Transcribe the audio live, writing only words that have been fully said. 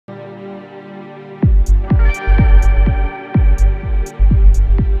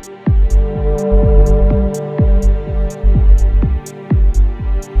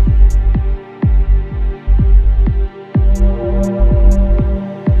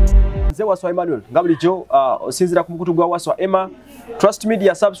nze Wasswa Emmanuel nga bulijjo osinzira ku mukutu gwa Wasswa Emma Trust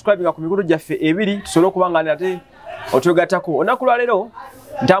Media subscribe ku mikutu gyaffe ebiri tusobole okubanga ate otwegattako olunaku lwa leero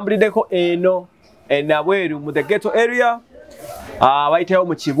ntambuliddeko eno enabweru mu the ghetto area bayitayo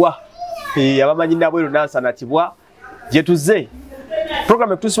mu Kibwa abamanyi nabweru nansana Kibwa gye tuzze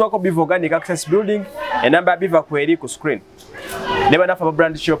program ekutusibwako Biva Organic Access Building enamba ya Biva kweri ku screen ne banafa aba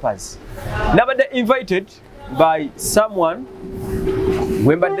brand shoppers nabadde invited by someone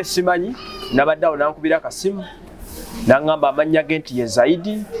wembadde simanyi nabadde awo nankubira akasimu nangamba amanya ge nti ye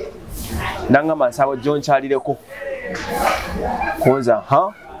Zaidi nangamba nsaba John kyalireko konza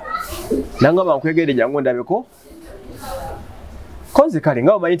nangamba nkwegedde jangu ndabeko konzi kale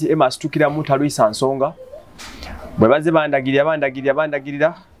nga omanyi nti Emma asitukira mu talwisa nsonga bwe baze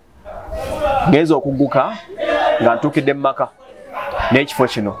bandagirira ngenza okugguka nga ntukidde mu maka n'ekifo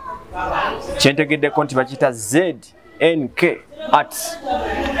kino kyentegeddeko nti bakiyita ZNK Arts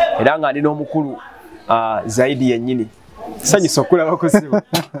era nga ndi n'omukulu Zaidi yennyini sanyusa okulaba ku ssimu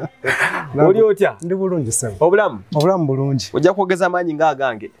oli otya? Ndi bulungi sebo. Obulamu bulungi. Ojja kwogeza amaanyi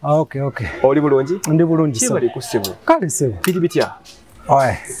ng'agange. Okay. Oli bulungi? Ndi bulungi sebo. Kibali ku ssimu. Kale sebo. Biri bitya?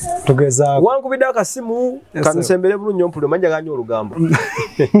 Oye, tugeza wankubidde akasimu kansembere bulungi ompulo manja ganyo olugambo.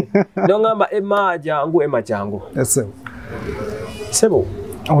 Nongamba Emma jangu. Sebo. Sebo.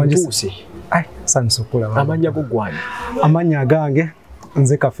 Onjuse. Ai, sanyusa okulaba. Amanya go gwani. Amanya agange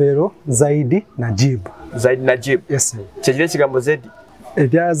nze Kafero Zaidi Najib. Yes. Kyekire kigambo Zedi.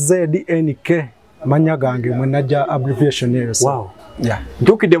 Ebya ZNK amanya gange mwe najja abbreviation eyo. Wow. Yeah.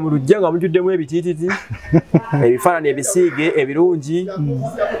 Ntukidde mu lujja nga mujjuddemu ebitiititi ebifaananyi ebisiige ebirungi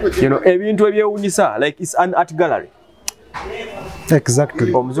ebintu ebyewunyisa like it's an art gallery.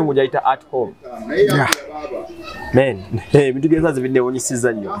 Exactly. Omuzungu gyayita art home. Yeah. Man, ebintu byesaze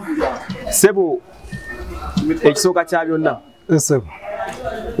binneewunyisiza nnyo. Sebo ekisooka kya byonna. Sebo.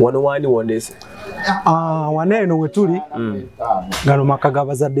 Wano wani wondeese. Waneeno we tuli gano maka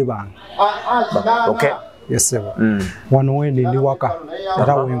g'abazadde bange. Okay. Yes sebo. Wano wendi ndi waka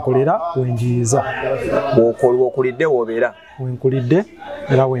era wenkolera wenjiiza. Okulidde wobeera. Wenkulidde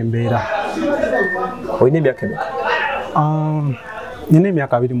era wembeera. Olina emyaka emeka? Nina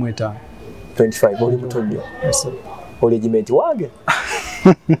emyaka 25. 25 oli muto nnyo. Yes sebo. Oli regimenti wange.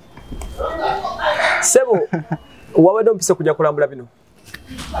 Sebo wabadde ompise kujja kulambula bino?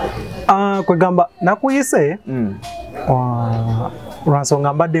 Kwegamba nakuyise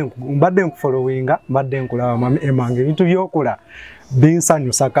lwansonga mbadde nkufollowinga mbadde nkulaba mami emange ebintu byokola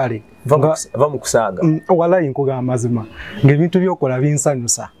binsanyusa kale va mu kusaaga walayi nkugamba mazima ng'ebintu byokola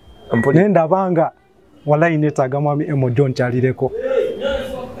binsanyusa naye ndabanga walayi neetaaga mwami emo John kyalireko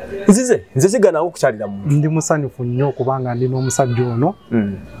nze siganawo okukyalira muntu ndi musanyufu nnyo okubanga ndi n'omusajja ono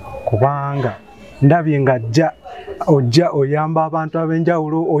kubanga ndabye nga ojja oyamba abantu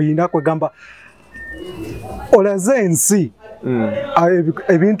ab'enjawulo oyina kwegamba olaze ensi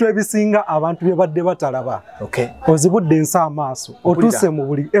ebintu ebisinga abantu bye badde batalaba. Okay. Ozibudde ensi amaaso otuuse mu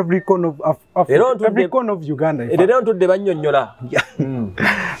buli every corner of Uganda. Era ntudde bannyonnyola.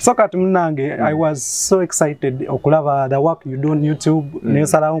 So kati munange I was so excited okulaba the work you do on YouTube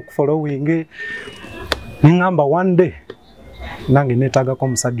nesalawo okufollowing ningamba one day nange neetaagako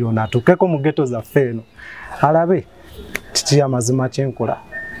omusajja ono atuukeko mu ghetto zaffe eno alabe kiki amazima kyenkola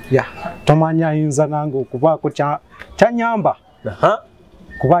tomanya ayinza nange okubaako kyanyamba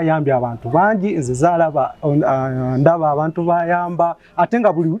kuba ayambye abantu bangi nze zaalaba ndaba abantu bayamba ate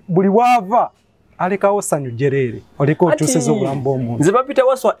nga buli waava alekawo ssanyu jereere oleka okyuseza obulamu bw'omuntu. Nze bapita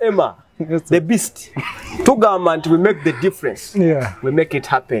Wasswa Emma the beast tugamba nti we make the difference. We make it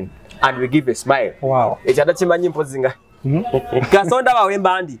happen and we give a smile. Wow. Ekyanda kimanyi mpozi nga kasonda bawe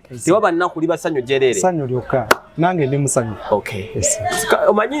mbandi tewaba nnaku liba ssanyu jereere. Ssanyu lyokka nange ndi musanyu. Okay.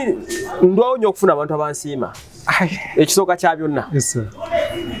 Omanyi ndwawo nnyo okufuna abantu abansiima. Ekisooka kya byonna.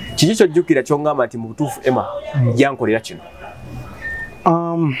 Kiki kyojjukira kyongamba nti mu butuufu Emma yankolera kino?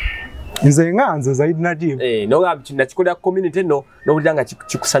 Nze Zaidi Najib. Nogamba kino nakikolera ku community no n'owulira nga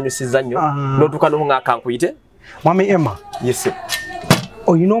kikusanyusizza nnyo n'otuuka n'omwaka nkuyite. Mwami Emma. Yes.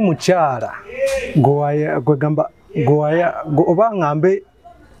 Oyina omukyala gwegamba oba ngambe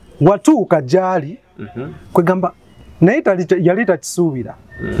watuuka gyali kwegamba naye yali takisuubira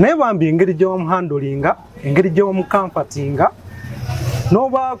naye bambi engeri gy'omuhandolinga engeri gy'omukamfatinga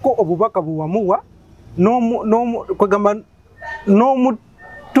n'obaako obubaka buwamuwa kwegamba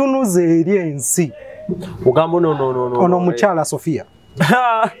n'omutunuza eri ensi ono omukyala Sofia.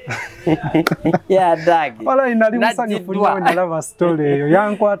 Yeah, dagi. Wala inali musanyufu nnyo nalaba story eyo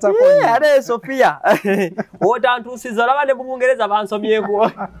yankwatako. Ale Sofia. Otantusiza olaba ne mu Bungereza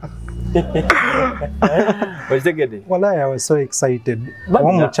bansomyeko. Okitegedde? Wallahi, I was so excited.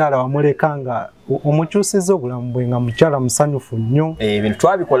 Omukyala wamulekanga omukyusiza obulamu bwe nga mukyala musanyufu nnyo. Ebintu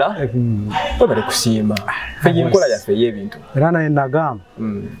twabikola bale kusiima. Fenye nkola yaffe y'ebintu. Era naye nagamba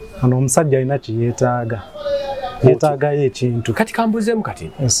ono omusajja alina kye yeetaaga. Yeetaagayo ekintu. Kati kambuzeemu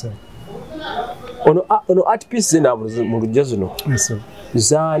kati. Yes. Ono art piece zina mu lujja zino. Yes.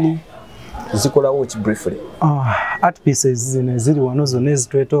 Zaani zikolawo ki briefly? Art pieces zino ziri wano zonna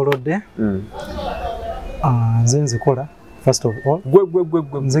ezitwetoolodde. Nze nzikola first of all.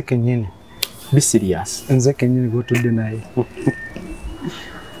 Gwe. Nze kennyini. Be serious. Nze kennyini gwotudde naye.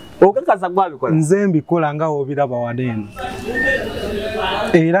 Okakasa gwabikola? Nze mbikola nga obiraba wadeeni.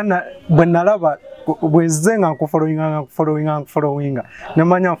 Era bwe nalaba bwezze nga nkufollowinga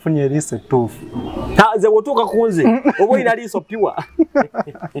nemanya nfunye eriiso ettuufu. Nze bw'otuuka ku nze oba olina liiso piwa.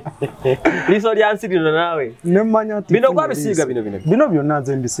 Liiso lya nsi lino naawe. Nemanya bino gwabisiiga bino byonna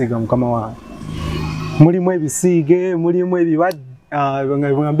nze mbisiiga mukama wange. Mulimu ebisiige, mulimu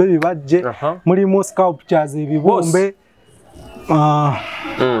ebibajje, mulimu sculptures ebibumbe.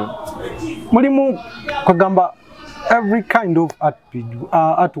 Mulimu kugamba every kind of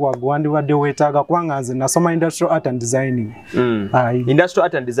artwork wandibadde weetaaga kubanga nze nasoma industrial art and designing. Industrial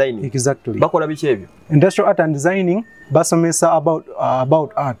art and designing? Exactly. Bakola biki ebyo? Industrial art and designing basomesa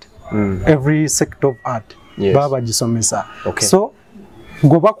about art. Every sector of art. Yes. Baba bagisomesa. Okay. So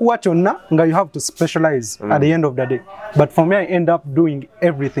go bakuwa kyonna nga you have to specialize at the end of the day. But for me, I end up doing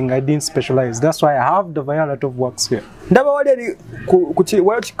everything. I didn't specialize. That's why I have the variety of works here. Ndaba wali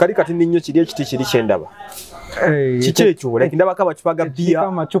kali kati nnyo kiri ekiti kiri kyendaba. Kiki ekyo? Like ndaba kama chupa ga bia.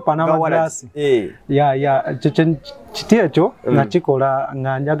 Kama chupa n'amaglasi. Kiti ekyo nakikola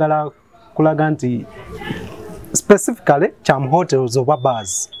nga njagala kulaga nti specifically cham hotels oba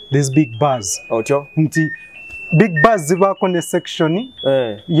bars. These big bars. Otyo? Nti big bars zibaako ne section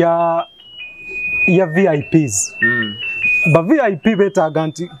ya VIPs. Ba VIP betaaga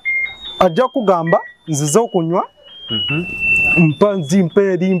nti ajja kugamba nzize okunywa mpanzi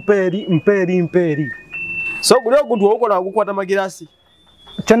mperi. So guli oguntu okola gukwata magirasi?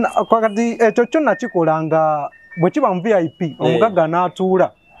 Kati ekyo kyonna kikolanga bwe kiba mu VIP omugagga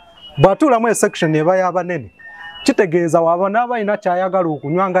n'atuula. Bw'atuulamu esection eba y'abanene kitegeeza waaba n'abalina kyayagala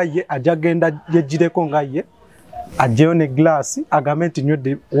okunywa nga ye ajja genda yegireko nga ye ajjeyo ne glass agambe nti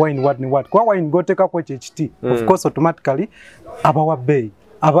nywedde wine what ne what. Kuba wine goteekako ekyo ekiti of course automatically abawa bbeeyi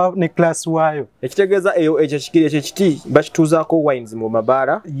aba ne class waayo. Ekitegeeza eyo ekyo ekiti bakituuzaako wines mu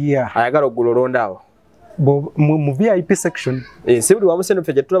mabaala ayagala ogulolonda awo. Mu VIP section. Si buli wamu seno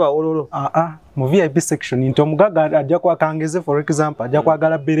ffe gye tulaba ololo. Mu VIP section nti omugagga ajja kwakangeze for example ajja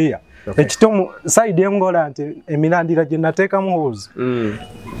kwagala bereya. Ekitomu side emgola nti emirandira gye nateekamu holes.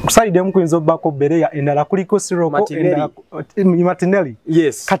 Side emu kuyinza obbako bereya endala kuliko siroko endala Martinelli.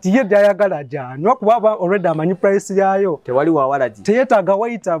 Yes. Kati ye gyayagala ajanywa kuba already amanyi price yayo. Tewali wawalagi. Teyetaaga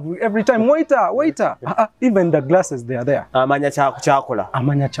waiter every time waiter. Even the glasses they are there. Amanya kyakola.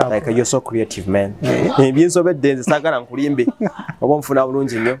 Like you're so creative man. Ebyensobedde nze saagala nkulimbe oba nfuna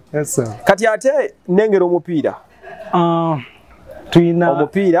bulungi nnyo. Yes sir. Kati ate nengera omupiira. Tuyina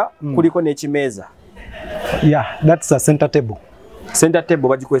omupiira kuliko n'ekimeeza. Yeah, that's a center table. Center table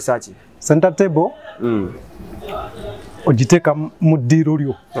bagikwesa ki? Center table ogiteeka mu ddiiro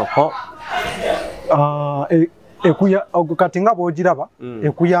lyo. Kati nga bw'ogiraba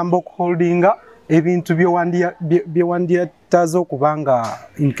ekuyamba okuholdinga ebintu byewandiyetaaza okubanga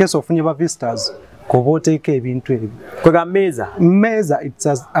in case ofunye ba visitors kuba oteeka ebintu ebyo. Kwega meeza? Meeza, it's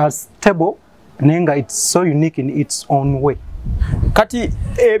a table naye nga it's so unique in its own way. Kati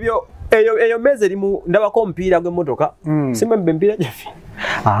eyo meeza erimu ndabako omupiira gw'emmotoka. Simba empiira gyaffe.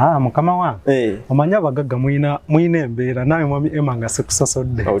 Mukama wange. Omanyi abagagga muyina embeera nawe mwami Emma nga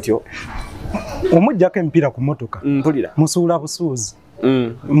sekusasodde. Otyo. Omuggyako empiira ku mmotoka. Mpulira. Musuula busuuzi.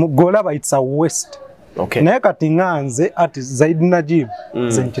 Golaba it's a waste. Okay. Naye kati nga nze ati Zaidi Najib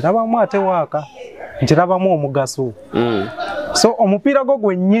nze nkirabamu ate waaka. Nkirabamu omugaso. So omupiira gwo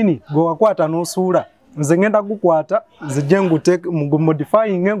gwennyini gwe wakwata n'osuula nze ngenda gukwata zijje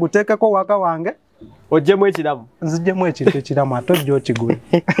modifying nguteekeko waka wange ojjemu ekiramu. Nzijjemu ekintu ekiramu ate ojja okigula.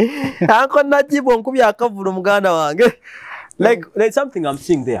 Anko Najib onkubye akavulo muganda wange. Like there's something I'm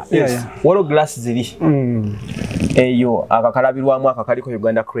seeing there. Yes. Waliwo glass ziri. Eyo akakalabirwamu akakaliko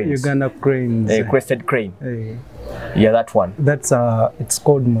Uganda cranes. Uganda cranes. Crested crane. Yeah, that one. That's it's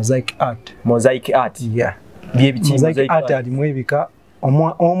called mosaic art. Mosaic art. Yeah. Mosaic art alimu ebika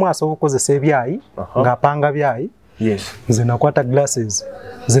omu asobola okukozesa ebyayi ng'apanga byayi. Yes. Nze nakwata glasses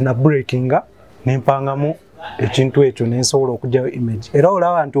zina breakinga nempangamu ekintu ekyo nensobola okugyayo image. Era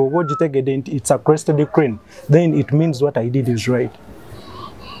olaba nti oba ogitegedde nti it's a crested crane, then it means what I did is right.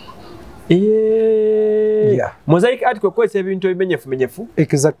 Yeah. Mosaic art kwekwesa ebintu ebimenyefu.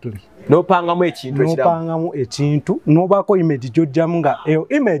 Exactly. Nopangamu ekintu ekiramu. Nopangamu ekintu nobako image gyojjamu nga eyo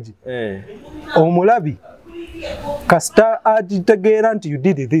image. Omulabi kasita agitegeera nti you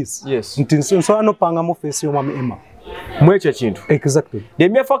did this. Yes. Nti nsobola nopangamu face y'omwami Emma. Mwekyo ekintu. Exactly. The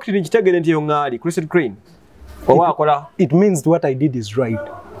mere fact nkitegere nti yo ngaali Crescent Crane. Oba akola. It means what I did is right.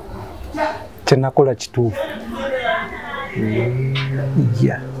 Kyenakola kituufu.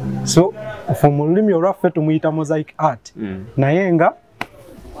 Yeah. So from olulimi olwaffe tumuyita mosaic art. Naye nga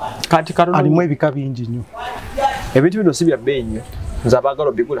kati katono alimu ebika bingi nnyo. Ebintu bino si bya bbeeyi nnyo. Nze abaagala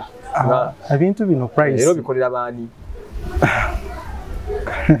obigula. Ebintu bino price. Era obikolera baani?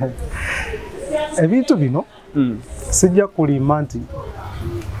 Ebintu bino sijja kulima nti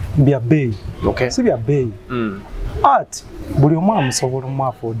bya bbeeyi. Si bya bbeeyi. Art buli omu amusobola omu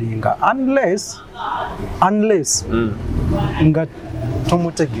affordinga unless nga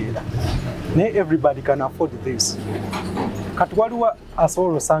tomutegeera. Naye everybody can afford this. Kati waliwo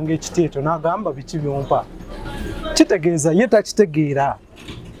asobola osanga ekiti ekyo n'agamba biki byompa. Kitegeeza ye takitegeera.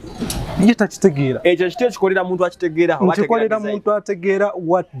 Ekyo kiti ekikolera muntu akitegeera. Kikolera muntu ategeera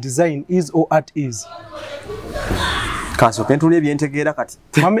what design is or art is. Kaso kentule ebyentegeera kati.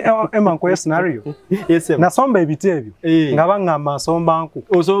 Mami Emma nkoye scenario. Yes. Nasomba ebiti ebyo. Nga bangamba nsomba nku.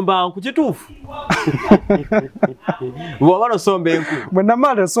 Osomba nku kituufu. Bw'oba osomba enku. Bwe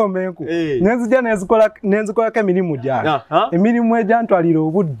namala osomba enku. Nenzija nenzikola emirimu gyange. Emirimu egyantwalira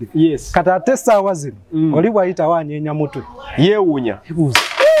obudde. Yes. Kati ate essaawa zino oli bwayita wanyeenya mutwe. Yeewuunya. Yebuuza.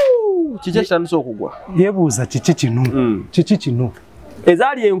 Kiki ekitandise okugwa? Yebuuza kiki kino. Kiki kino.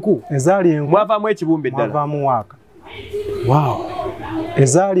 Ezaali enku. Mwavaamu ekibumbe ddala. Mwavaamu waaka. Wow.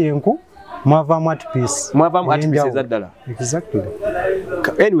 Ezaali enku mwavaamu art piece. Mwavaamu art piece ezaddala. Exactly.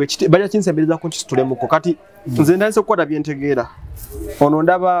 Anyway, bajja kinsembereza ku nkisitulemuko kati nze ndandise okukwata byentegeera. Ono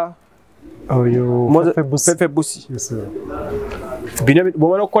ndaba oyo Pepe Busi. Yes. Bino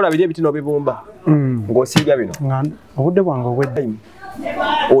bw'omala okukola biri ebiti n'obibumba. Ng'osiiga bino. Obudde bwange obwedda.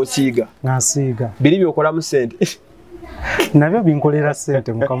 Osiiga. Ng'asiiga. Biri by'okolamu ssente. Nabyo binkolera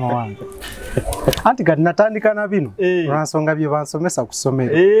ssente mukama wange. Anti kati natandika na bino lwansonga bye bansomesa ku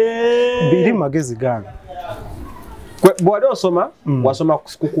ssomero. Biri magezi gange. Bw'ali osoma wasoma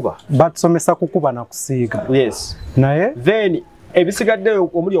kukuba. Batusomesa kukuba na kusiiga. Yes. Naye then ebisigadde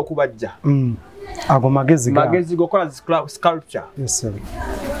omuli okubajja. Ago magezi gange. Magezi gokola sculpture. Yes sir.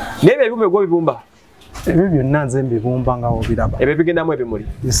 Nebe ebimwe gwo bibumba. Ebyo byonna nze mbibumba nga obiraba. Ebyo bigendamu ebimuli.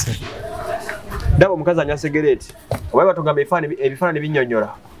 Yes sir. Dabo mukazi anya sigareti. Oba batugamba ebifaananyi binnyonnyola.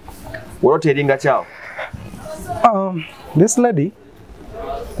 Wolote eringa kyawo. This lady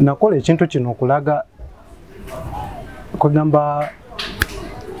nakola ekintu kino okulaga kugamba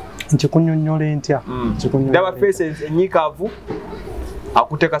nkikunnyonnyola entya. Daba face enyikaavu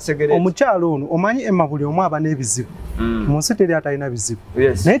akuteka sigareti. Omukyalo ono omanyi Emma buli omu aba n'ebizibu. Mu nsi teri atalina bizibu.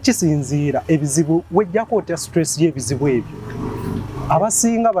 Naye kisinziira ebizibu wejjako otya stress y'ebizibu ebyo.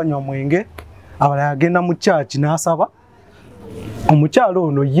 Abasinga banywa mwenge. Abala agenda mu church n'asaba omukyalo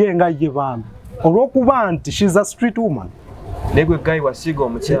ono ye nga ye bambi olw'okuba nti she's a street woman. Negwe guy wasiga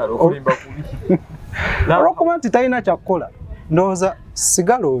omukyalo okulimba kubi. Olw'okuba nti talina kyakukola ndowooza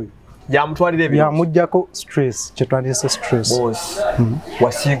sigala oyo yamutwalira ebyo yamuggyako stress kyetwandise stress. Boss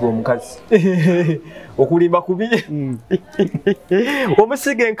wasiga omukazi okulimba kubi.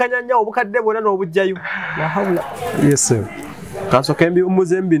 Omusiga enkanyanya obukadde bwonna n'obujjayo. Yes sir. Kanso kembi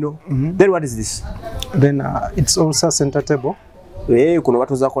umuzembino. Then what is this? Then it's also a center table. Kuno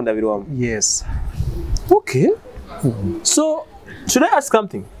batuzako ndabirwamu. Yes. Okay. So should I ask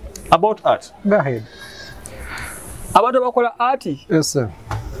something about art? Go ahead. Abantu bakola art? Yes sir.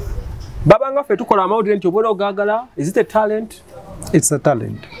 Babanga fe tukola amawulire nti obona ogagala. Is it a talent? It's a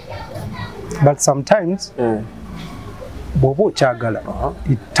talent. But sometimes bw'oba okyagala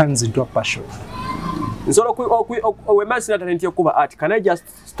it turns into a passion. So we must not talent yokuba art. Can I just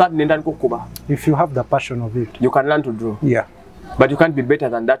start nendani kukuba? If you have the passion of it, you can learn to draw. Yeah. But you can't be better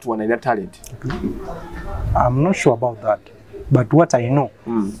than that one in that talent. I'm not sure about that. But what I know,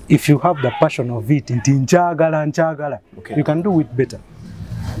 if you have the passion of it, okay, you can do it better.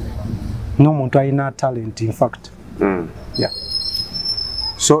 No muntu alina talent, in fact. Yeah.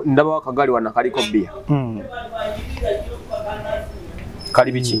 So ndaba wakagali wana kaliko bia.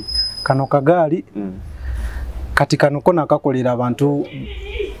 Kali bichi. Kano kagali. Kati kano kona kakolera abantu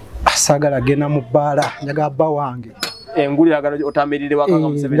asagala gena mu bbala njaga bba wange. Enguli yagala otamirire wakanga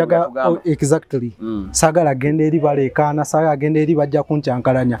Museveni kugamba. Exactly. Sagala gende eri balekana, sagala gende eri bajja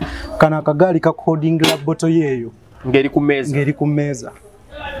kunchankalanya. Kana kagali kakodingira boto yeyo. Ngeri ku meza. Ngeri ku meza.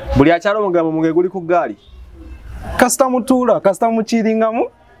 Buli akyalo mugamba muge guli ku gali. Kasita mutula, kasita muchiringamu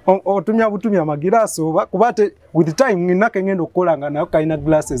otumya butumya magiraasi oba kuba te with time nginako ngendo okukola nga nayo kalina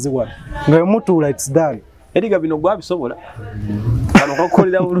glasses wano nga mutuula it's done. Ediga bino gwabisobola kano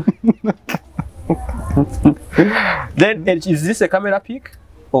kakukolera bulu. Then is this a camera pic?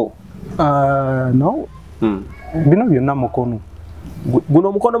 Oh. No. Bino byonna mukono.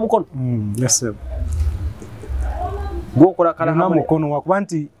 Guno mukono? Yes sir. Gwokola kala na mukono wakuba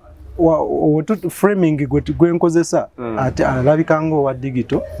nti framing gwenkozesa ate alabika nga owa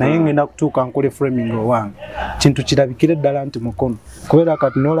digital naye ngenda kutuuka nkole framing owange kintu kirabikire ddala nti mukono kubera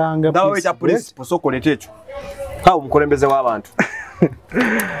kati nolanga nawe kya principle sokolete ekyo kawo omukulembeze w'abantu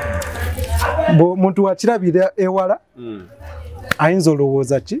muntu wakirabira ewala ayinza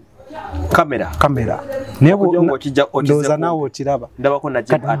olowooza ki kamera ndoza nawe okiraba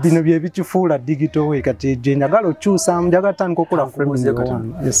bino bye bikifuula digital way kati gye njagala okyusa njagala tandika okola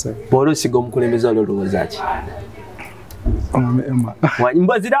bw'ola osiga omukulembeze wali olowooza ki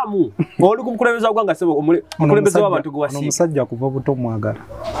mbaziramu oli ku mukulembeze wagwanga sebo omukulembeze w'abantu gwe wasiiga omusajja kuva buto mwagala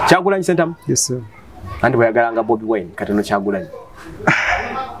Kyagulanyi Sentamu andi bweyagalanga Bobi Wine kati no Kyagulanyi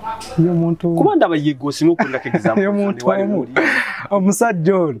kuba ndaba yegosinga okundako example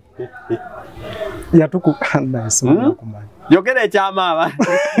omusajja ono yogera ekyamaaba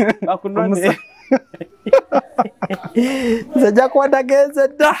bakunone nzajja kwandageze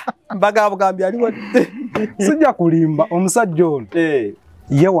dda mbagabugambye aliwo sijja kulimba omusajja ono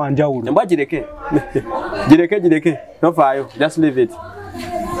ye wanjawulo mbwa gireke nofaayo just leave it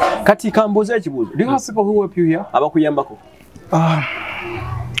kati kambuuza ekibuuzo do you have people who help you here abakuyambako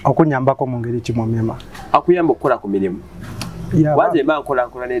okunyambako mu ngeri ki mumema akuyamba okukola ku mirimu waze mba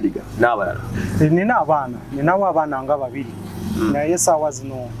nkola n'ediga n'abalala ninawo abaana nga babiri naye essaawa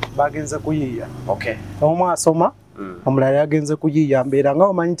zino bagenze kuyiiya omu asoma omulala yagenze kuyiiya mbeera nga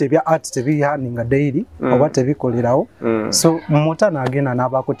omanyi nti ebya art tebiyihaninga daily oba tebikolerawo so muta naagenda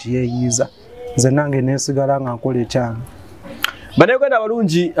n'abaako tiyeeyiiza nze nange neesigala nga nkola ekyange bannayuganda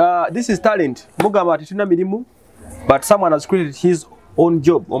abalungi this is talent mugamba ati tulina mirimu but someone has created his own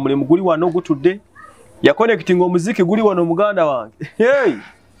job omulimu guli wano gutudde yakonectinga omuziki guli wano muganda wange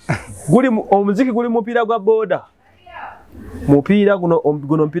omuziki guli mupiira gwa boda mupiira guno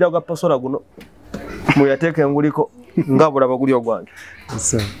mupiira gwa pasola guno muyateeka enguliko nga bulaba guli ogwange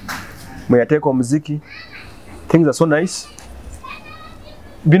muyateeka omuziki things are so nice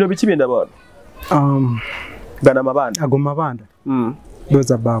bino biki byendaba gana mabanda ago mabanda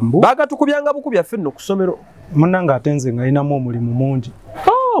doza bambu bagatukubyanga buku byaffe nno ku ssomero munanga atenze nga alinamu omulimu mungi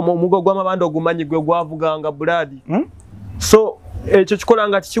omugo gw'amabanda ogumanyi gwe gwavuganga buladi so ekyo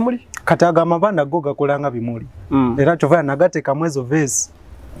kikolanga kikimuli kati ago amabanda go gakolanga bimuli era kyova nagateekamu ezo vesi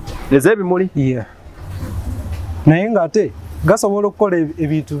ez'ebimuli naye nga ate gasobola okukola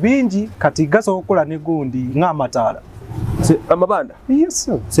ebintu bingi kati gasobola okukola ne gundi ng'amataala amabanda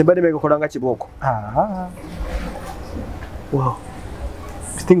sembadde megakolanga kibooko wow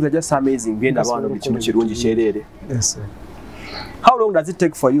things are just amazing byenda abantu bikimu kirungi kyerere how long does it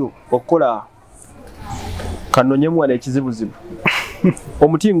take for you okukola kanonyemu wana ekizibuzibu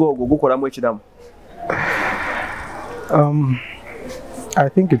omutingo ogwo gukolamu ekiramu I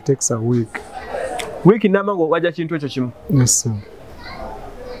think it takes a week namango wajja kintu ekyo kimu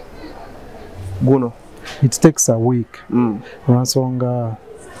guno it takes a week olwansonga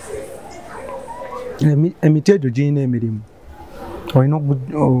emiti egyo girina emirimu olina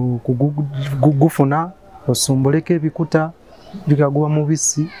okugufuna osumbuleko ebikuta bikaguba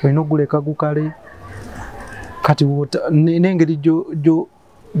mubisi olina oguleka gukale kati n'engeri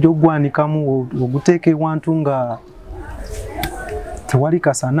gyogwanikamu oguteeka ewantu nga tewali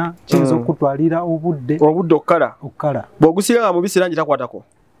kasana kiyinza okutwalira obudde okukala bw'ogusiga nga mubisi langi takwatako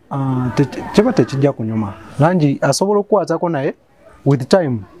kiba tekijja kunyuma langi asobola okukwatako naye with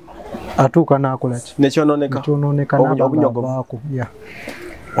time atuuka n'akolaki nekyononeka n'abaako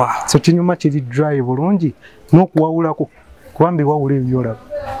so kinyuma kiri dry bulungi n'okuwawulako kubambi wawula ebyolaba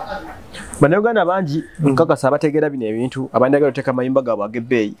bannayuganda bangi nkakasa abategeera bino ebintu abandagala oteeka mayimba gaabwe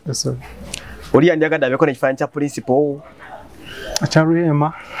ag'ebbeeyi oli yandiagadde abeeko nekifaananyi kya principal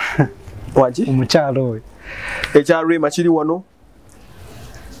ekyalwema waki omukyalo oyo ekyalwema kiri wano.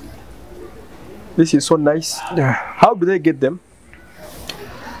 This is so nice. How do they get them?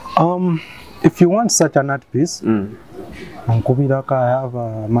 If you want such an art piece, onkubirako, I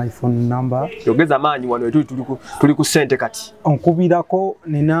have my phone number. Yogeza maanyi wano tuli ku sente kati. Onkubirako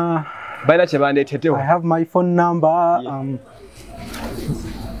nina baina kye bandeetetewo. I have my phone number.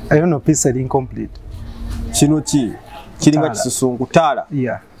 I don't know, piece is incomplete. Kino ki? Kiringa kisusungu taala.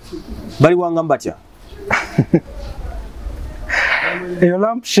 Yeah. Bali wanga mbatya. Your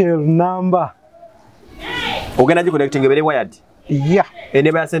lampshade number. Ogenda giconnecting ebere wired. Yeah.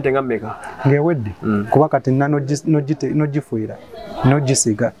 Eneba ya sente nga mmeka? Ngewedde. Kuba kati nogifuira.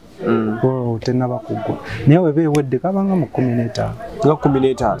 Nogisiga. Oh, tenaba kugwa. Naye webe ewedde kabanga mu 15. Nga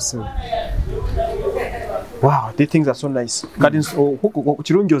 15. Wow, these things are so nice. Kati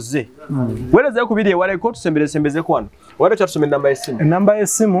kirungi ozze. Weereza ku biri ewala ko tusembeze kwano. Wale chatusome namba y'essimu. Namba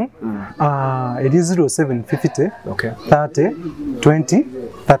y'essimu eri 0750 30 20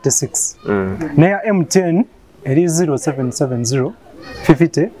 36. Neya MTN eri 0770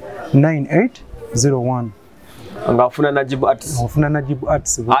 50 9801. Nga afuna Najibu Arts. Ofuna Najibu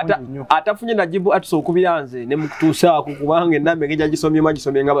Arts. Atafunye Najibu Arts okubiranze ne mukutuusa kukubange nambe ngeja gisomye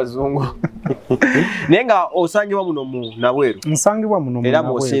nga bazungu. Nenga osangibwa muno mu nabweru. Nsangibwa muno mu nabweru.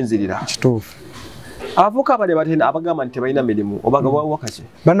 Era musinzirira. Kituufu. Abavubuka bale batenda abagamba nti balina mirimu obaga wakati.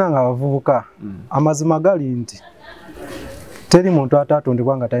 Bananga abavubuka amazima gali nti teri muntu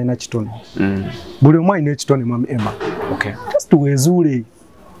atatondebwa nga talina kitone. Buli omu alina ekitone Mami Emma. Okay. Just wezuule.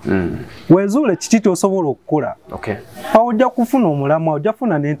 Wezuule kiki ky'osobola okukola. Okay. Awo ojja kufuna omulamwa, ojja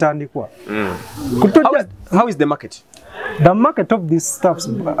kufuna n'entandikwa. How is the market? The market of these stuffs,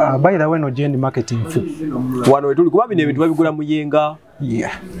 by the way, no gend marketing food. Wano wetuli kuba bino ebintu babigula Muyenga.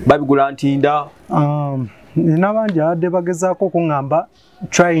 Yeah. Babigula Ntinda. Nabanja adde bagezaako okungamba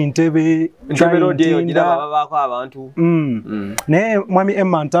try Ntebe, try Ntinda babaako abantu. Naye Mwami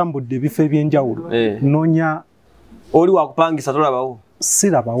Emma ntambudde ebifo ebyenjawulo. Noonya oli wakupangisa tolabawo.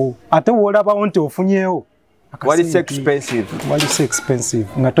 Sirabawo. Ate wolabawo nti ofunyeewo. Wali so expensive. Wali so expensive.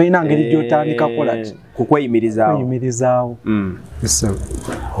 Nga toyina ngeri gy'otandika kola ki? Kukweyimirizaawo. Kweyimirizaawo. Yes.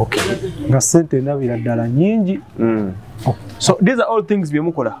 Okay. Nga sente ndabira ddala nyingi. So these are all things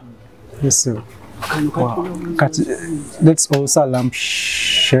byemukola. Yes sir. Wow. Kati let's also lamp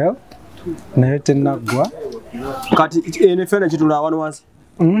shell. Naye tennaggwa. Kati eno fena kitula wano wansi.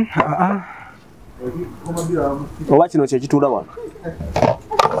 Oba kino kyekitula wano.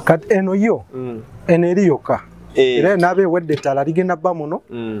 Kati eno yo eno eri yokka era naabe ewedde ettala ligenda bba muno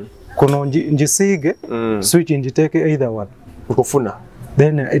kuno ngisiige switch ngiteeke either one okufuna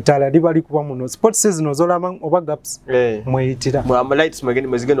then ettala liba likuba muno spots zino zolama oba gaps mweyitira lights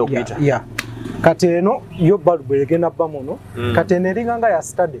mwezigenda okuyita kati eno yo bulb egenda bba muno kati eno eringanga ya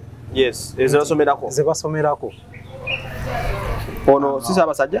study zebasomerako ono sisa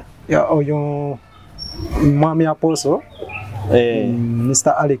abasajja oyo Mwami Apostle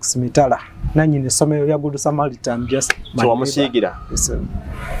Mr. Alex Mitala nanyine somero lya Good Samaritan just wamusiigira.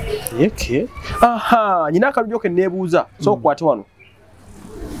 Okay. Aha, nyina akalujjo ke nebuuza so kwate wano.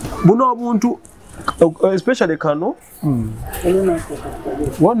 Buno obuntu especially kano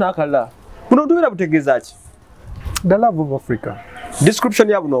wona akala. Buno ndubira butegeeza ki? The love of Africa. Description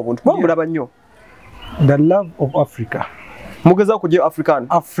ya buno obuntu. Bamulaba nnyo. The love of Africa. Mugeza kuje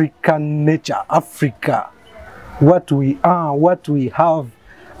African nature, Africa. What we are, what we have,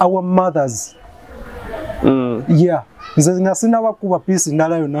 our mothers. Yeah. Nze nasina bakuba piece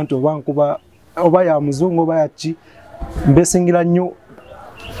ndala yonna nti oba nkuba oba ya muzungu oba ya ki mbesingira nnyo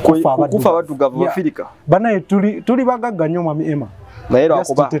kufa abaddugavu Afrika. Banaye tuli bagagga nnyo Mwami Emma. Naye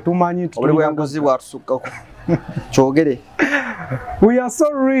lwakuba tetumanyi obulebo yangozibwa atusukkako. Kyogere. We are so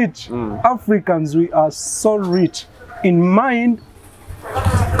rich. Africans, we are so rich in mind.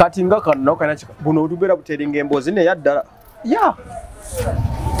 Kati nga kano kana buno olubera buteringa emboozi ne yaddala. Yeah.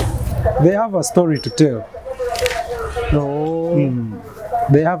 They have a story to tell.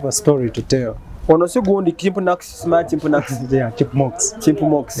 They have a story to tell. Ono si gundi Chimpunax, smart Chimpunax. Yeah, Chipmunks.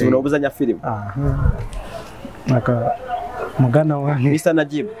 Chipmunks, uno obuzanya film. Naka mugana wange. Mr.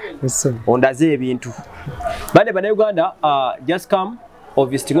 Najib. Yes sir. Ondaze ebintu. Bane Uganda, just come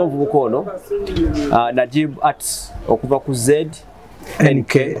obviously ngovubuka ono. Najib Arts okuva ku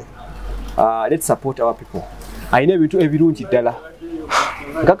ZNK. Let's support our people. Ayina ebintu ebirungi ddala.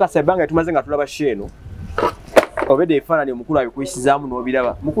 Kaka sebanga tumaze nga tulaba sheno. Obede efaanani omukulu abikuyisizaamu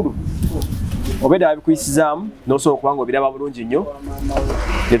n'obiraba. Mukulu. Obede abikuyisizaamu n'osobola okubanga obiraba bulungi nnyo.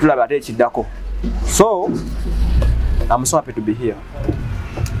 Ne tulaba ate ekiddako. So, I'm so happy to be here.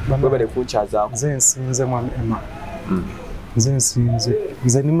 Bwebale kunchazaako. Nze nsinze Mwami Emma. Nze nsinze.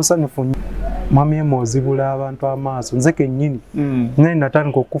 Nze ni musanyufu nnyo. Mwami Emma ozibula abantu amaaso. Nze kennyini. Naye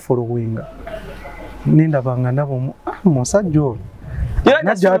natandika okufolowinga. Nindabanga nabo musajja ono.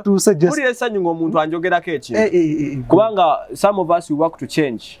 Najja atuuse just. Buli essanyu ng'omuntu anjogerako ekintu. Kubanga some of us we work to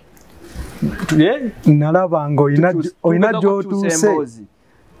change. Nalabanga oyina gy'otuuse.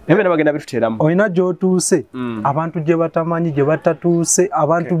 Ebyo nabagenda bituteeramu. Oyina gy'otuuse. Abantu gye batamanyi gye batatuuse.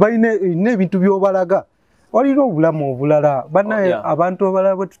 Abantu balina ebintu by'obalaga. Olina obulamu obulala. Bannaye abantu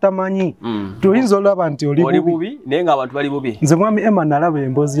abalala bwe tutamanyi. Tuyinza olaba nti oli bubi. Naye ng'abantu bali bubi. Nze Mwami Emma nalaba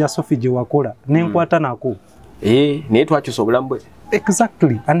emboozi ya Sophie gye wakola. Nenkwata nako. naye twakyusa obulamu bwe.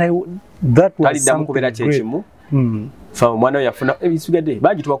 Exactly. And that was something great. Mwana we yafuna ebisigadde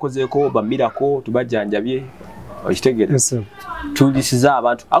bangi tubakozeeko bamirako tubajjanjabye okitegeera. Yes, sir. Tulisiza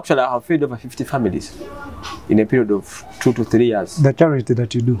abantu. Actually, I have fed over 50 families in a period of 2 to 3 years. The charity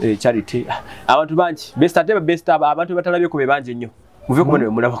that you do. Charity. Abantu bangi. Best abantu batalabye ko be bangi nnyo. Muve ku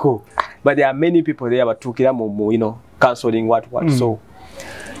bano mulabako. But there are many people there batukira mu counseling what. So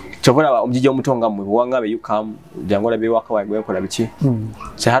chobola omujije omutonga mu wanga be you come jangola be waka wa gwekola biki.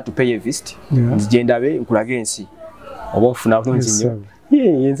 So I had to pay a visit. Nzigenda be nkulage ensi. Obofuna bulungi nnyo.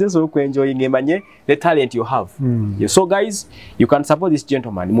 Yenze so kwenjoy ngemanye the talent you have. So guys, you can support this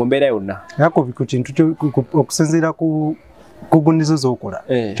gentleman. Mumbera yonna. Yako biku kintu okusinzira ku kugunizo zokola.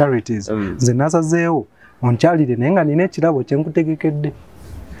 Charities. Nze nasazeewo onkyalire naye nga nina ekirabo kye nkutegekedde.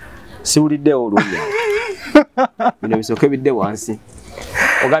 Siwulidde olulya. Bino bisoke bidde wansi.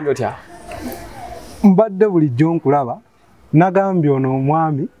 Ogambye otya? Mbadde bulijjo nkulaba. Nagambye ono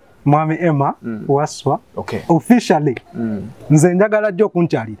Mwami Emma Wasswa officially nze njagala jjo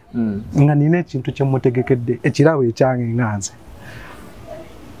kunkyalira nga nina ekintu kye mutegekedde ekirabo ekyange nganze.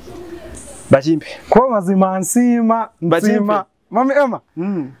 Bajimpe. Kwa mazima nsiima. Mwami Emma.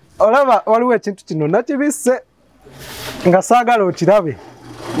 Olaba waliwo ekintu kino nakibisse nga saagala okirabe.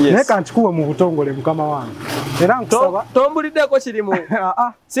 Naye kankikuwe mu butongole mukama wange. Era nkusaba tombuliddeko kirimu.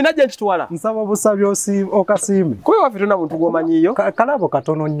 Sina gye nkitwala. Nsaba busabi okasiime. Kuwe waffe tuna muntu gwomanyiyo. Kalabo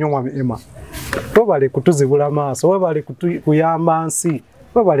katono nnyo Mwami Emma. Tobale kutuzibula maaso, webale kuyamba nsi,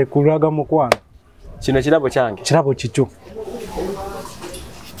 webale kulaga mukwano. Kino kirabo kyange. Kirabo kikyo.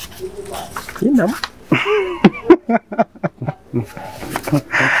 Inamu.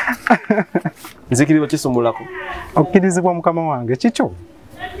 Nzikiribo kisumulako. Okkirizibwa mukama wange kikyo.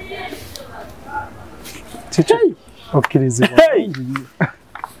 Kikyo. Okkirizibwa.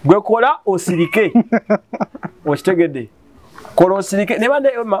 Gwe kola osirike. Okitegedde. Kola osirike. Ne bande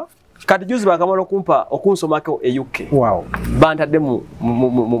Emma kati juzi bakamala okumpa okunsomako e UK. Wow. Bantadde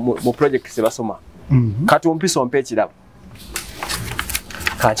mu project se basoma. Kati ompiso ompe ekirabo.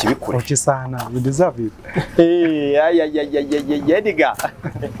 Kachibikule. Okisaana, you deserve it. Ediga.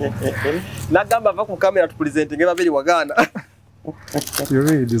 Nagamba va ku camera to present ngeba beri wagana. You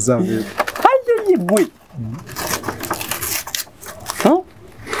really deserve it. Ayi gwe.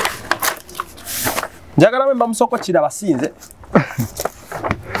 Njagala memba musoko kira basinze.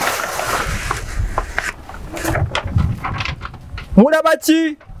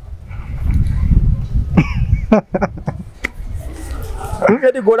 Mulabachi.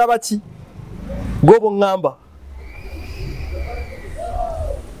 Ngedi gola bachi. Gobo ngamba.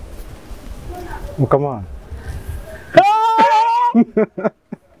 Come on.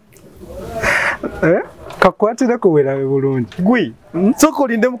 Kakwatira kuwera bulungi. Gwi. Soko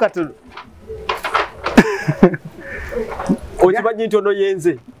linde mukatulu. Okibanyi ntono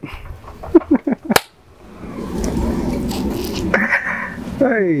yenze.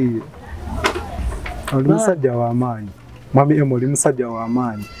 Hey. Olusajja wa maanyi. Mwami Emma oli musajja wa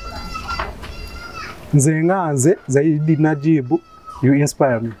maanyi. Nze nganze Zaidi Najibu, you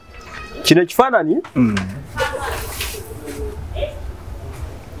inspire me. Kino kifaananyi?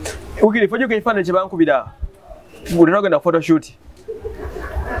 Ukiri fojo ke kifaananyi kye bankubira. Ulinaga na photoshoot.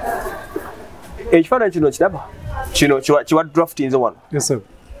 Ekifaananyi kino kiraba. Kino kiwa draft nze wano. Yes sir.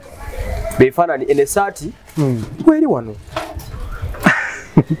 Befaananyi ene saati. Kweri wano.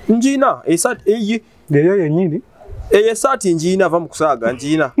 Njina esaati eyi. Yeyo yennyini. Eye saati njina va mu kusaaga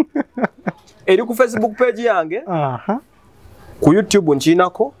njina. Eri ku Facebook page yange. Ku YouTube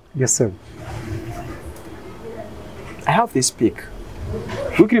njinako. Yes sir. I have this pic.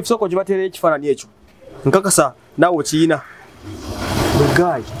 Wikiri fsoko jibatere ekifaananyi ekyo. Nkakasa nawo kiina. The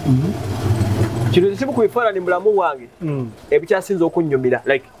guy. Kino kisibu ku bifaananyi mulamu wange. Ebikyasinza okunnyumira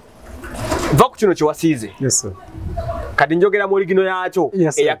like va ku kino kyewasiize. Yes sir. Kati njogera mu oligino yakyo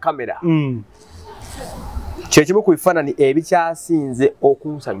eya kamera. Kyekimu ku bifaananyi ebikyasinze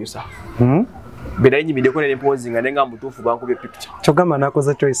okunsanyusa. Bera nyimideko ne posing nga mutuufu bankubye picture. Kyogamba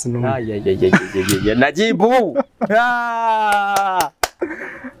nakoze choice no. Najibu.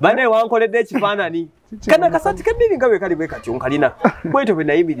 Bane wankoledde ekifaananyi. Kana kasati kadiri ngawe kali bwe katyo nkalina. Bwetyo bwe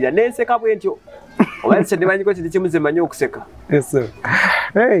nayimirira nenseka bwentyo. Obanse ndimanyiko kiti kimuze manyo okuseka. Yes sir.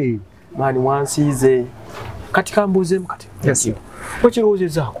 Hey. Mani wansiize. Kati kambuze mukati. Yes sir.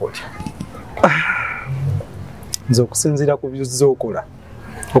 Okirowooza akotya. Nzo okusinziira ku by'okola.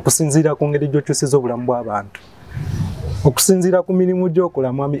 Okusinziira ku ngeri gy'okyusiza obulamu bw'abantu. Okusinziira ku mirimu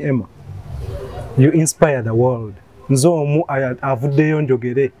gy'okola Mwami Emma. You inspire the world. Nzo omu avuddeyo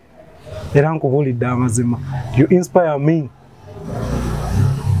njogere. Era nkubuulidde amazima. You inspire me.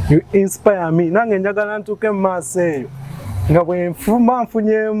 You inspire me. Nange njagala ntuke maaso eyo nga bwe nfuma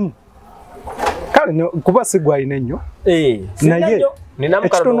nfunyemu. Kale kuba sigwayina ennyo. Naye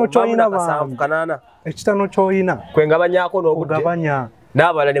ekitono ky'olina bambi. Ekitono ky'olina. Kwengabanyaako n'obudde. Ogabanya.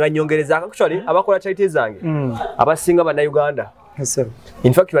 N'abalala ne banyongereza. Actually, abakola charity zange. Abasinga Bannayuganda. Yes, sir.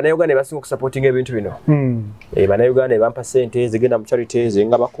 In fact, Bannayuganda basinga okusupportinga ebintu bino. Bannayuganda bampa ssente zigenda mu charity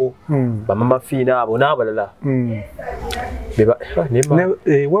zengabako. Bamama fiina abo n'abalala.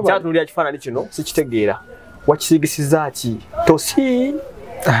 Kyatunuulira ekifaananyi kino sikitegeera. Wakisiigisiza ki? Tosi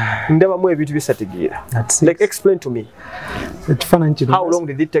ndabamu ebintu bisategeera. Like, explain to me. How long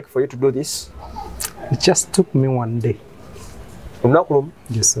did it take for you to do this? It just took me one day. Olunaku lumu?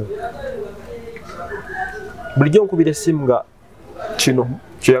 Yes, sir. Bulijjo nkubira essimu nga kino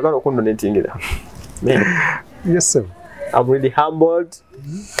kyoyagala okundonetingira. Yes, sir. I'm really humbled.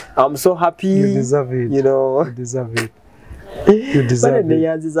 I'm so happy. You deserve it. You know. You deserve it. You deserve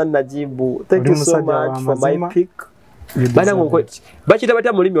it. Thank you so much for my pick. Bakita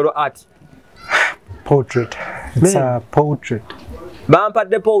batya mulimi olwo art? Portrait. It's a portrait.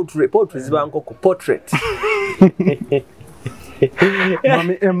 Bampadde portrait. Portrait zibankoko. Portrait.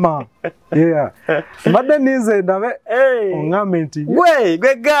 Mami Emma. Yeah. Mbadde nize ndabe ongambe nti.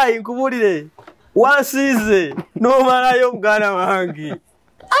 Gwe guy nkubulire. Wasswa n'omalayo muganda wange.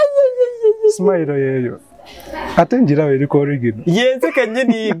 Smile yeyo. Ate njirawe eriko original. Yenze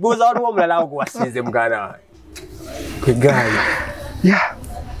kennyini guza waliwo omulala awo gwe Wasswa muganda wange. Gwe guy. Yeah.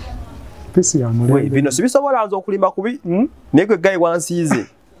 Pesi ya mulembe. Bino sibisobola nze okulimba kubi. Naye gwe guy Wasswa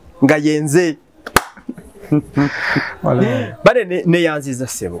nga yenze. Bade ne yanziza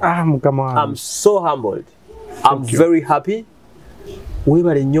sebo. Mukama. I'm so humbled. I'm very happy.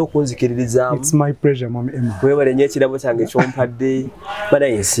 Webale nnyo okunzikiririza. It's my pleasure, Mami Emma. Webale nnyo ekirabo kyange kyompadde. Bada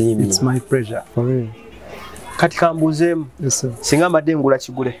yensiimi. It's my pleasure, for real. Kati kambuzeemu. Yes, sir. Singa mbadde ngula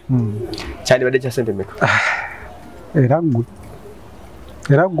kigule. Kyandibadde kya ssente mmeka? Era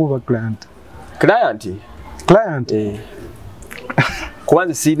ggwe oba client. Client?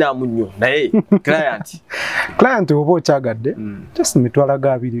 Kubanze siinaamu nnyo naye client. Client oba okyagadde just mitwala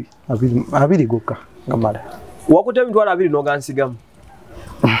ga abiri gokka ngamala. Wakutte emitwalo 2 n'ogansigamu.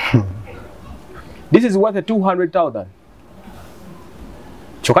 This is worth 200,000.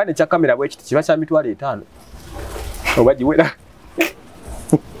 Kyokka ne kya kamera bwe kiti kiba kya mitwalo 5. Oba giwera.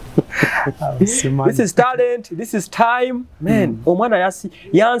 This is talent, this is time. Man, omwana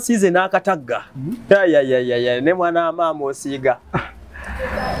yansiize n'akatagga. Ne mwana maama osiiga.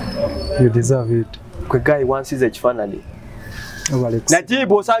 You deserve it. Gwe guy Wasswa ekifaananyi.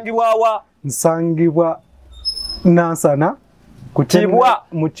 Najibu osangibwa wa? Nsangibwa Nansana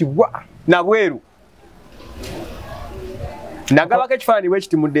mu Kibwa Nabweru. Nagabako ekifaananyi bwe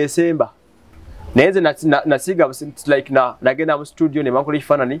kiti mu December. Naye nze nasiiga like nagenda mu studio ne bankola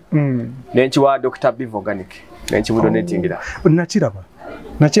ekifaananyi ne nkiwa Dr. Beef Organic ne nkimudonatingira.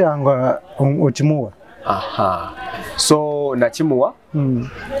 Nakiranga okimuwa. So nakimuwa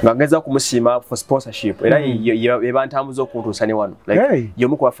nga ngeza kumusiima for sponsorship era yebantambuza okuntuusa ne wano like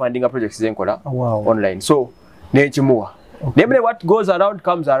y'omu ku funding projects zenkola online. So ne nkimuwa. Namely what goes around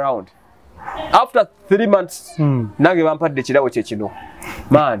comes around. After 3 months nange bampadde ekirabo kye kino.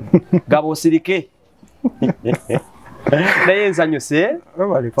 Man, gaba osirike. Naye nsanyuse.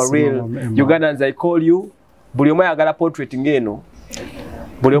 For real. Ugandans, I call you. Buli omu ayagala portrait ng'eno.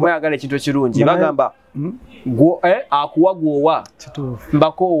 Buli omu ayagala ekintu ekirungi. Bagamba akuwa gwowa.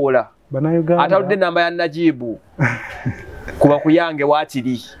 Mbakoowola. Ataludde namba ya Najibu. Kuba kuyange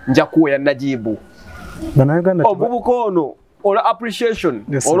waakiri. Nja kuwa ya Najibu. Obubuka ono ola appreciation.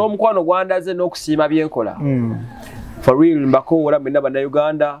 Ola omukwano gwandaze n'okusiima byenkola. For real, mbakoowola mwenna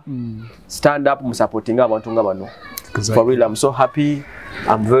Bannayuganda. Stand up musupporting abantu nga bano. For real, I'm so happy.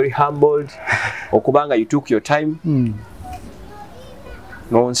 I'm very humbled. Okubanga you took your time.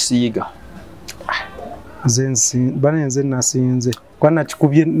 Nonsiiga. Bana nze nasinze. Kwa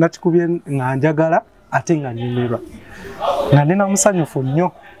nakikubye nga njagala ate nga nyumirwa. Nga nina musanyufu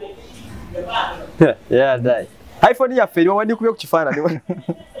nnyo. Yeah, dai. iPhone yaffe eriwo wandikubye ku kifaananyi.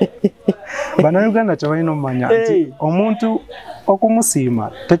 Bannayuganda kyebalina omumanya nti omuntu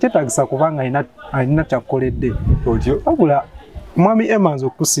okumusiima tekyetaagisa kubanga alina kyakukoledde. Wabula Mwami Emma nze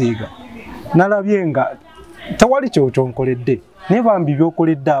okusiiga nalabye nga tewali kyonkoledde naye bambi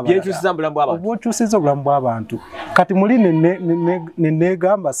byokoledde obukyusiza obulamu bw'abantu. Kati muli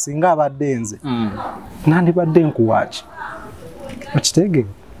neneegamba singa abadde nze nandibadde nkuwaaki okitegeera.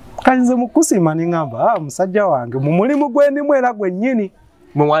 Kati nze mukusiima ningamba musajja wange mu mulimu gwendimu era gwennyini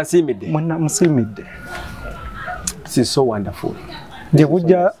mwansiimidde. Musiimidde. This is so wonderful. Gye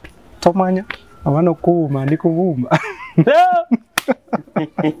bujja tomanya abaana okubuuma ndi kubuuma.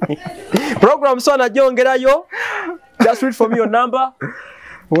 Program so najongerayo. Just read for me your number.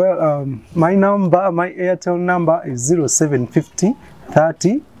 Well, my Airtel number is 0750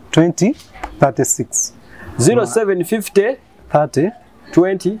 30 20 36. 0750 30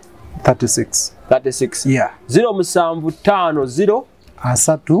 20 36. 36. Yeah. 0750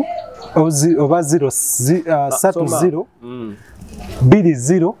 asatu oba 0 bili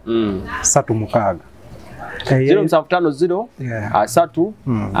 0 satu mukaga. 0750 asatu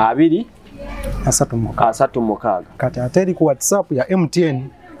abiri asatu mukaga. Kati ateri ku WhatsApp ya MTN.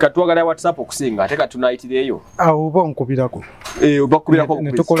 Katwagala WhatsApp okusinga ate katunaitireyo. Oba nkubirako. Bakubirako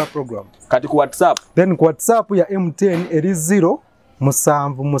ne tukola program. Kati ku WhatsApp. Then ku WhatsApp ya MTN eri 0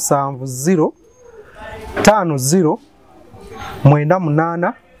 musanvu 0 50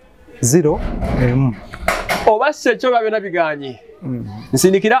 98 0 Oba sekyo babena biganye.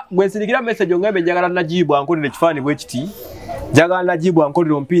 Nsindikira message ongambe njagala najibu ankolere kifaani bwe kiti. Njagala najibu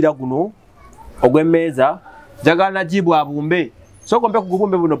ankolere omupiira guno ogw'emmeeza. Njagala najibu abumbe. So kompe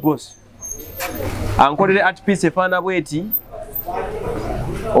kugubumbe buno boss. Ankolere at peace efaana bweti.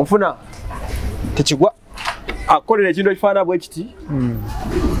 Onfuna tekigwa. Akolere ekintu ekifaana bwe kiti.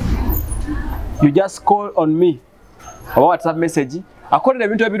 You just call on me. Oba WhatsApp message. Akolera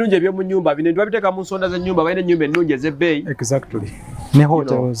ebintu ebirungi ebyomu nyumba bine ndwa biteka mu nsonda z'ennyumba bayine ennyumba ennungi ez'ebbeeyi. Exactly. Ne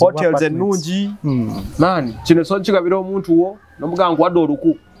hotels ennungi. Man, kino so kigabira omuntu wo n'omugango wadde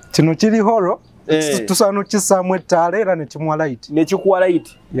oluku. Kino kiri horo. Tusano kisaamu ettaala era ne kimwa light. Ne kikuwa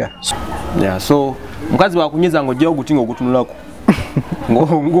light. Yeah, so mukazi wakunyiza ngo jjo ogutinga ogutunulako.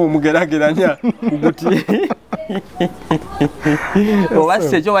 Ng'omugerageranya uguti.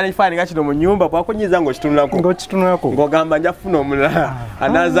 Obase kyo bali fani kachino mu nyumba bwakunyiza ngo kitunulako. Ng'ogamba njafuna omulala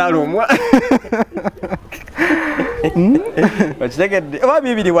anazaala omwa. Okitegedde oba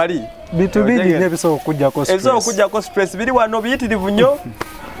bibiri wali. Bitu bidi n'ebisobola okujjako stress. Ebisobola okujjako stress biri wano biyitirivu nnyo.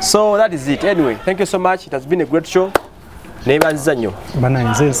 So that is it. Anyway, thank you so much. It has been a great show. Nebanziza nnyo.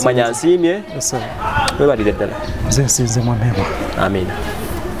 Bana nze manya nsiimye. Webalire ddala. Nze nsinze mwamema. Amen.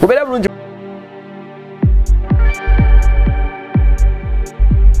 Mubere bulungi.